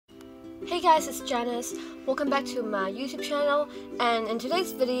Hey guys, it's Janis. Welcome back to my YouTube channel, and in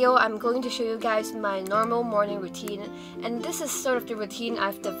today's video I'm going to show you guys my normal morning routine, and this is sort of the routine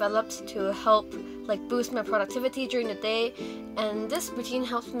I've developed to help boost my productivity during the day, and this routine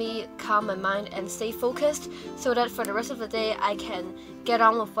helps me calm my mind and stay focused so that for the rest of the day I can get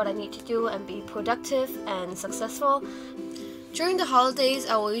on with what I need to do and be productive and successful. During the holidays,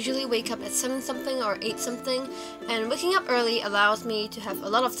 I will usually wake up at 7 something or 8 something, and waking up early allows me to have a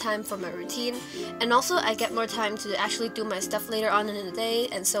lot of time for my routine, and also I get more time to actually do my stuff later on in the day,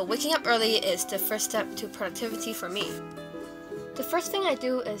 and so waking up early is the first step to productivity for me. The first thing I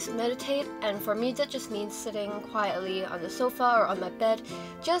do is meditate, and for me that just means sitting quietly on the sofa or on my bed,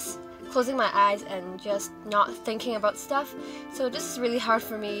 just closing my eyes and just not thinking about stuff. So this is really hard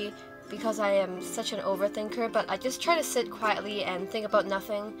for me because I am such an overthinker, but I just try to sit quietly and think about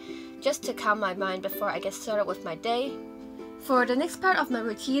nothing just to calm my mind before I get started with my day. For the next part of my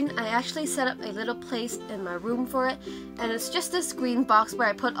routine, I actually set up a little place in my room for it, and it's just this green box where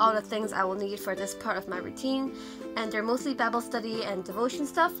I put all the things I will need for this part of my routine, and they're mostly Bible study and devotion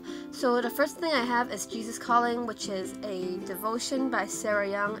stuff. So the first thing I have is Jesus Calling, which is a devotion by Sarah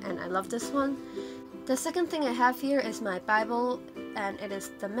Young, and I love this one. The second thing I have here is my Bible, and it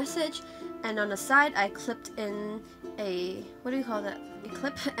is the Message, and on the side I clipped in a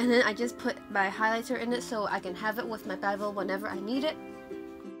clip, and then I just put my highlighter in it so I can have it with my Bible whenever I need it.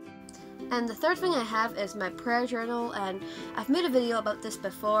 And the third thing I have is my prayer journal, and I've made a video about this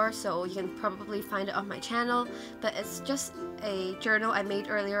before, so you can probably find it on my channel, but it's just a journal I made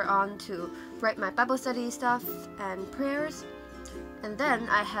earlier on to write my Bible study stuff and prayers. And then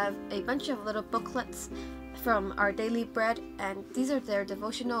I have a bunch of little booklets from Our Daily Bread, and these are their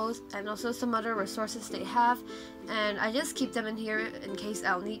devotionals and also some other resources they have, and I just keep them in here in case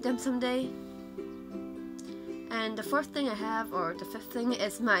I'll need them someday. And the fourth thing I have, or the fifth thing,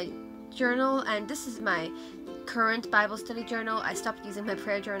 is my journal, and this is my current Bible study journal. I stopped using my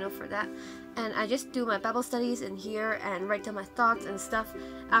prayer journal for that, and I just do my Bible studies in here and write down my thoughts and stuff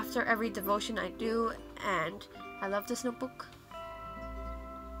after every devotion I do, and I love this notebook.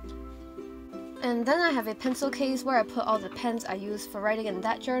 And then I have a pencil case where I put all the pens I use for writing in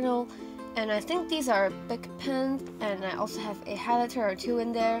that journal, and I think these are big pens, and I also have a highlighter or two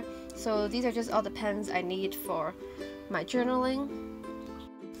in there, so these are just all the pens I need for my journaling.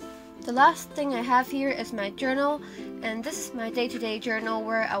 The last thing I have here is my journal, and this is my day-to-day journal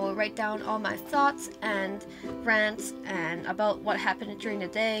where I will write down all my thoughts and rants and about what happened during the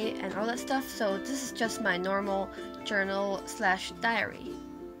day and all that stuff, so this is just my normal journal / diary.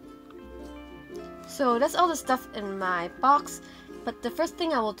 So that's all the stuff in my box, but the first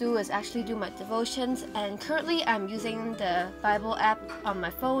thing I will do is actually do my devotions, and currently I'm using the Bible app on my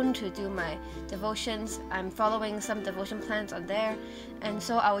phone to do my devotions. I'm following some devotion plans on there, and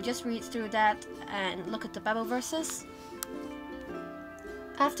so I will just read through that and look at the Bible verses.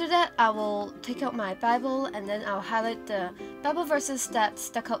 After that, I will take out my Bible, and then I'll highlight the Bible verses that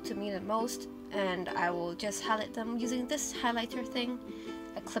stuck out to me the most, and I will just highlight them using this highlighter thing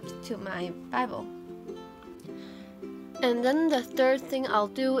I clipped to my Bible. And then the third thing I'll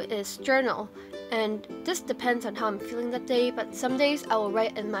do is journal, and this depends on how I'm feeling that day, but some days I will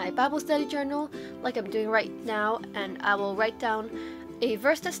write in my Bible study journal like I'm doing right now, and I will write down a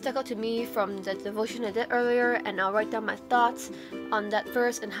verse that stuck out to me from the devotion I did earlier, and I'll write down my thoughts on that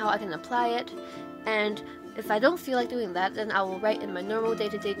verse and how I can apply it. And if I don't feel like doing that, then I will write in my normal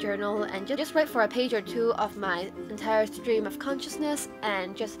day-to-day journal and just write for a page or two of my entire stream of consciousness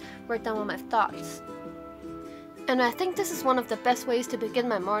and just write down all my thoughts. And I think this is one of the best ways to begin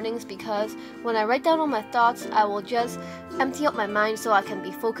my mornings, because when I write down all my thoughts, I will just empty out my mind so I can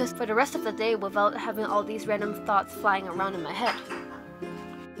be focused for the rest of the day without having all these random thoughts flying around in my head.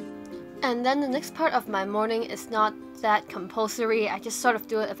 And then the next part of my morning is not that compulsory, I just sort of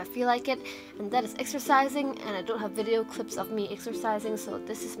do it if I feel like it, and that is exercising, and I don't have video clips of me exercising, so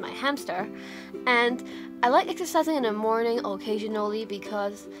this is my hamster. And I like exercising in the morning occasionally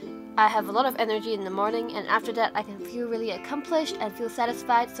because I have a lot of energy in the morning, and after that I can feel really accomplished and feel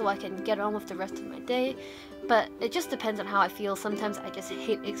satisfied so I can get on with the rest of my day, but it just depends on how I feel. Sometimes I just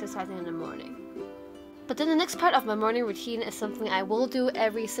hate exercising in the morning. But then the next part of my morning routine is something I will do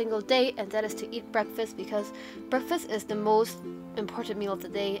every single day, and that is to eat breakfast, because breakfast is the most important meal of the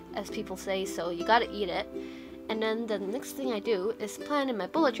day, as people say, so you gotta eat it. And then the next thing I do is plan in my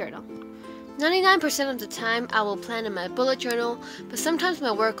bullet journal. 99% of the time I will plan in my bullet journal, but sometimes my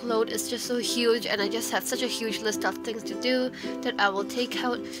workload is just so huge and I just have such a huge list of things to do that I will take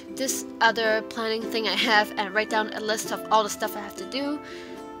out this other planning thing I have and write down a list of all the stuff I have to do.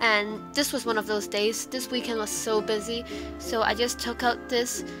 And this was one of those days. This weekend was so busy, so I just took out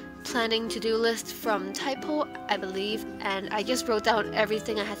this planning to-do list from Typo, I believe, and I just wrote down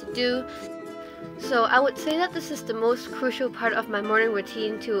everything I had to do. So I would say that this is the most crucial part of my morning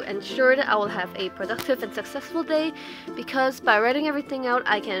routine to ensure that I will have a productive and successful day, because by writing everything out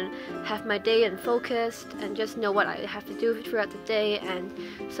I can have my day and focused and just know what I have to do throughout the day. And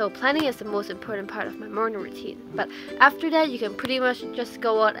so planning is the most important part of my morning routine. But after that you can pretty much just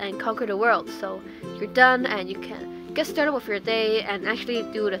go out and conquer the world. So you're done and you can get started with your day and actually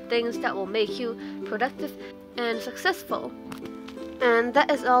do the things that will make you productive and successful. And that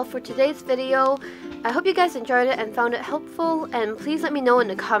is all for today's video. I hope you guys enjoyed it and found it helpful, and please let me know in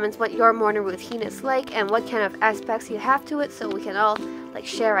the comments what your morning routine is like and what kind of aspects you have to it, so we can all like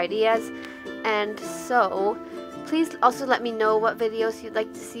share ideas. And so please also let me know what videos you'd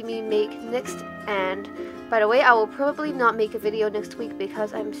like to see me make next. And by the way, I will probably not make a video next week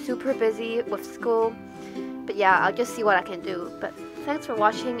because I'm super busy with school, but yeah, I'll just see what I can do. But thanks for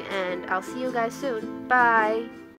watching and I'll see you guys soon. Bye!